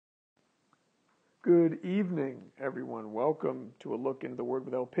Good evening, everyone. Welcome to a look into the Word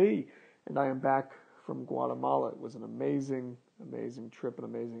with LP. And I am back from Guatemala. It was an amazing trip, an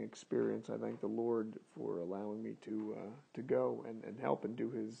amazing experience. I thank the Lord for allowing me to go and help and do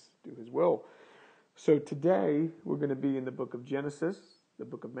His will. So today we're going to be in the book of Genesis, the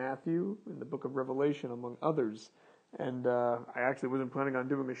book of Matthew, and the book of Revelation, among others. And I actually wasn't planning on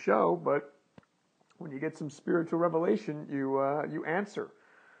doing a show, but when you get some spiritual revelation, you answer.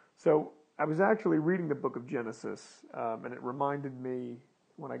 So I was actually reading the book of Genesis, and it reminded me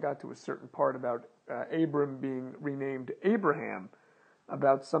when I got to a certain part about Abram being renamed Abraham,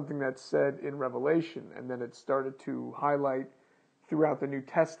 about something that's said in Revelation, and then it started to highlight throughout the New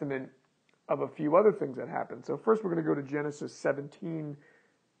Testament of a few other things that happened. So first we're going to go to Genesis 17,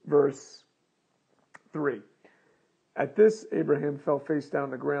 verse 3. At this, Abraham fell face down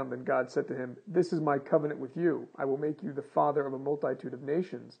on the ground. Then God said to him, "This is my covenant with you. I will make you the father of a multitude of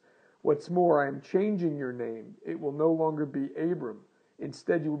nations. What's more, I am changing your name. It will no longer be Abram.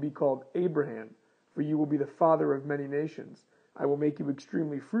 Instead, you will be called Abraham, for you will be the father of many nations. I will make you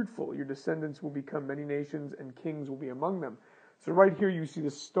extremely fruitful. Your descendants will become many nations, and kings will be among them." So right here you see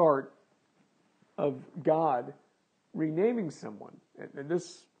the start of God renaming someone. And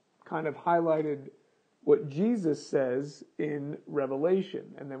this kind of highlighted what Jesus says in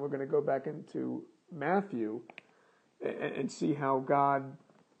Revelation. And then we're going to go back into Matthew and see how God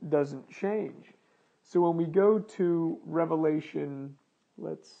doesn't change. So when we go to Revelation,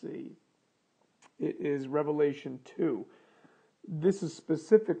 let's see, it is Revelation 2. This is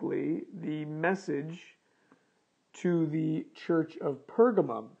specifically the message to the church of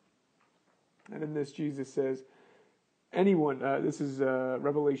Pergamum. And in this Jesus says, this is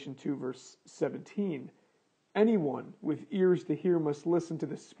Revelation 2, verse 17. Anyone with ears to hear must listen to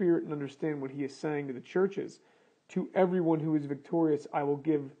the Spirit and understand what He is saying to the churches. To everyone who is victorious, I will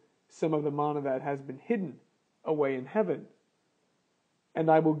give some of the manna that has been hidden away in heaven. And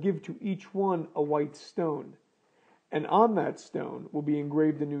I will give to each one a white stone. And on that stone will be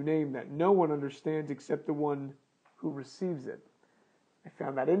engraved a new name that no one understands except the one who receives it. I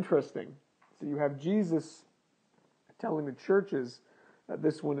found that interesting. So you have Jesus telling the churches,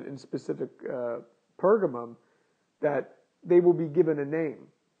 this one in specific Pergamum, that they will be given a name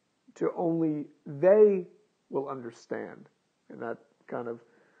to only they will understand. And that kind of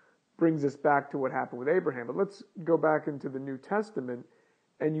brings us back to what happened with Abraham. But let's go back into the New Testament,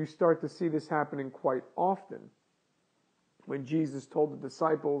 and you start to see this happening quite often. When Jesus told the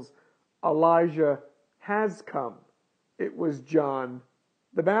disciples, Elijah has come, it was John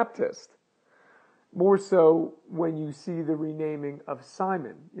the Baptist. More so when you see the renaming of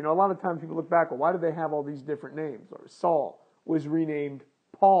Simon. You know, a lot of times people look back, well, why do they have all these different names? Or Saul was renamed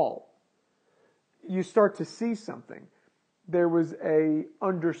Paul. You start to see something. There was a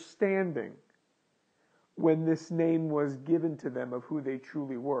understanding when this name was given to them of who they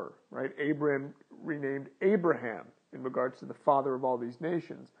truly were, right? Abraham renamed Abraham in regards to the father of all these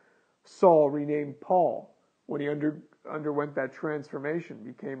nations. Saul renamed Paul when he underwent that transformation,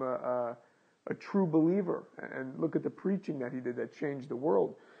 became a true believer, and look at the preaching that he did that changed the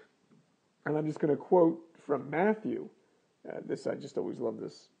world. And I'm just going to quote from Matthew. I just always love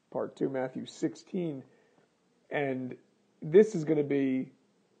this part too, Matthew 16. And this is going to be,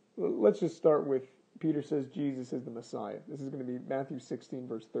 let's just start with, Peter says Jesus is the Messiah. This is going to be Matthew 16,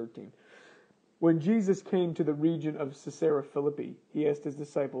 verse 13. When Jesus came to the region of Caesarea Philippi, he asked his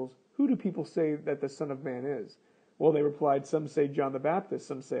disciples, "Who do people say that the Son of Man is?" Well, they replied, "Some say John the Baptist,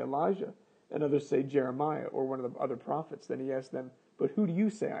 some say Elijah, and others say Jeremiah or one of the other prophets." Then he asked them, "But who do you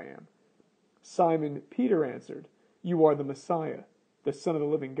say I am?" Simon Peter answered, "You are the Messiah, the Son of the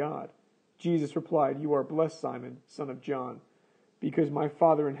living God." Jesus replied, "You are blessed, Simon, son of John, because my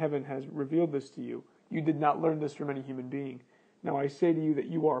Father in heaven has revealed this to you. You did not learn this from any human being. Now I say to you that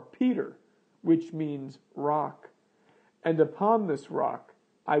you are Peter, which means rock. And upon this rock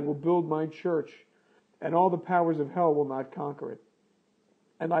I will build my church, and all the powers of hell will not conquer it.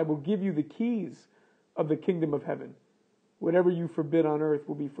 And I will give you the keys of the kingdom of heaven. Whatever you forbid on earth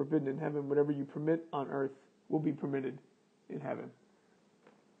will be forbidden in heaven. Whatever you permit on earth will be permitted in heaven."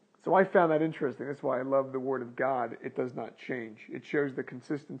 So I found that interesting. That's why I love the Word of God. It does not change. It shows the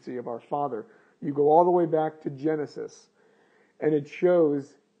consistency of our Father. You go all the way back to Genesis, and it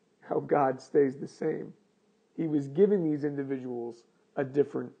shows how God stays the same. He was giving these individuals a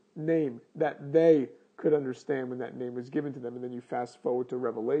different name that they could understand when that name was given to them. And then you fast forward to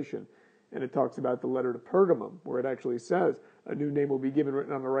Revelation, and it talks about the letter to Pergamum, where it actually says, a new name will be given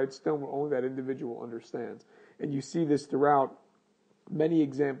written on the right stone where only that individual understands. And you see this throughout many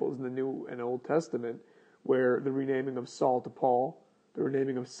examples in the New and Old Testament, where the renaming of Saul to Paul, the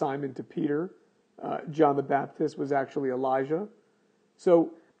renaming of Simon to Peter, John the Baptist was actually Elijah.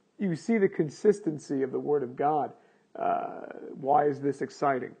 So you see the consistency of the Word of God. Why is this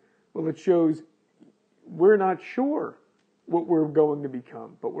exciting? Well, it shows we're not sure what we're going to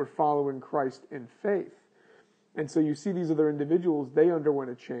become, but we're following Christ in faith. And so you see these other individuals, they underwent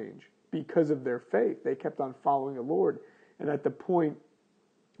a change because of their faith. They kept on following the Lord. And at the point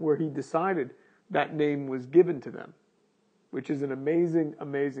where he decided, that name was given to them, which is an amazing,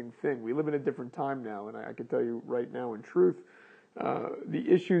 amazing thing. We live in a different time now, and I can tell you right now in truth, the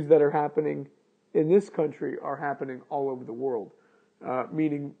issues that are happening in this country are happening all over the world,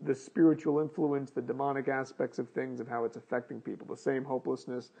 meaning the spiritual influence, the demonic aspects of things, of how it's affecting people. The same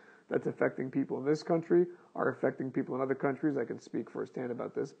hopelessness that's affecting people in this country are affecting people in other countries. I can speak firsthand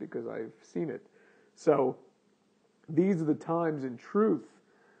about this because I've seen it. So these are the times in truth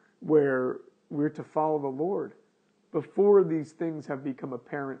where we're to follow the Lord before these things have become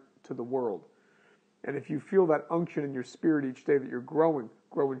apparent to the world. And if you feel that unction in your spirit each day that you're growing,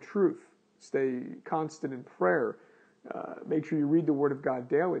 grow in truth. Stay constant in prayer. Make sure you read the Word of God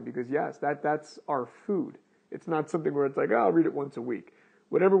daily because, yes, that's our food. It's not something where it's like, oh, I'll read it once a week.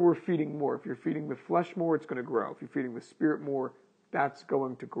 Whatever we're feeding more, if you're feeding the flesh more, it's going to grow. If you're feeding the spirit more, that's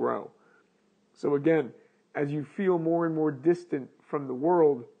going to grow. So again, as you feel more and more distant from the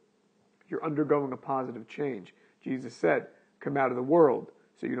world, you're undergoing a positive change. Jesus said, come out of the world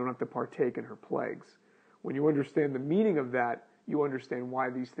so you don't have to partake in her plagues. When you understand the meaning of that, you understand why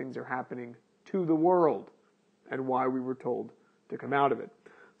these things are happening to the world and why we were told to come out of it.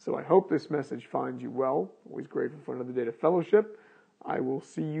 So I hope this message finds you well. Always grateful for another day of fellowship. I will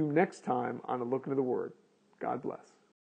see you next time on A Look into the Word. God bless.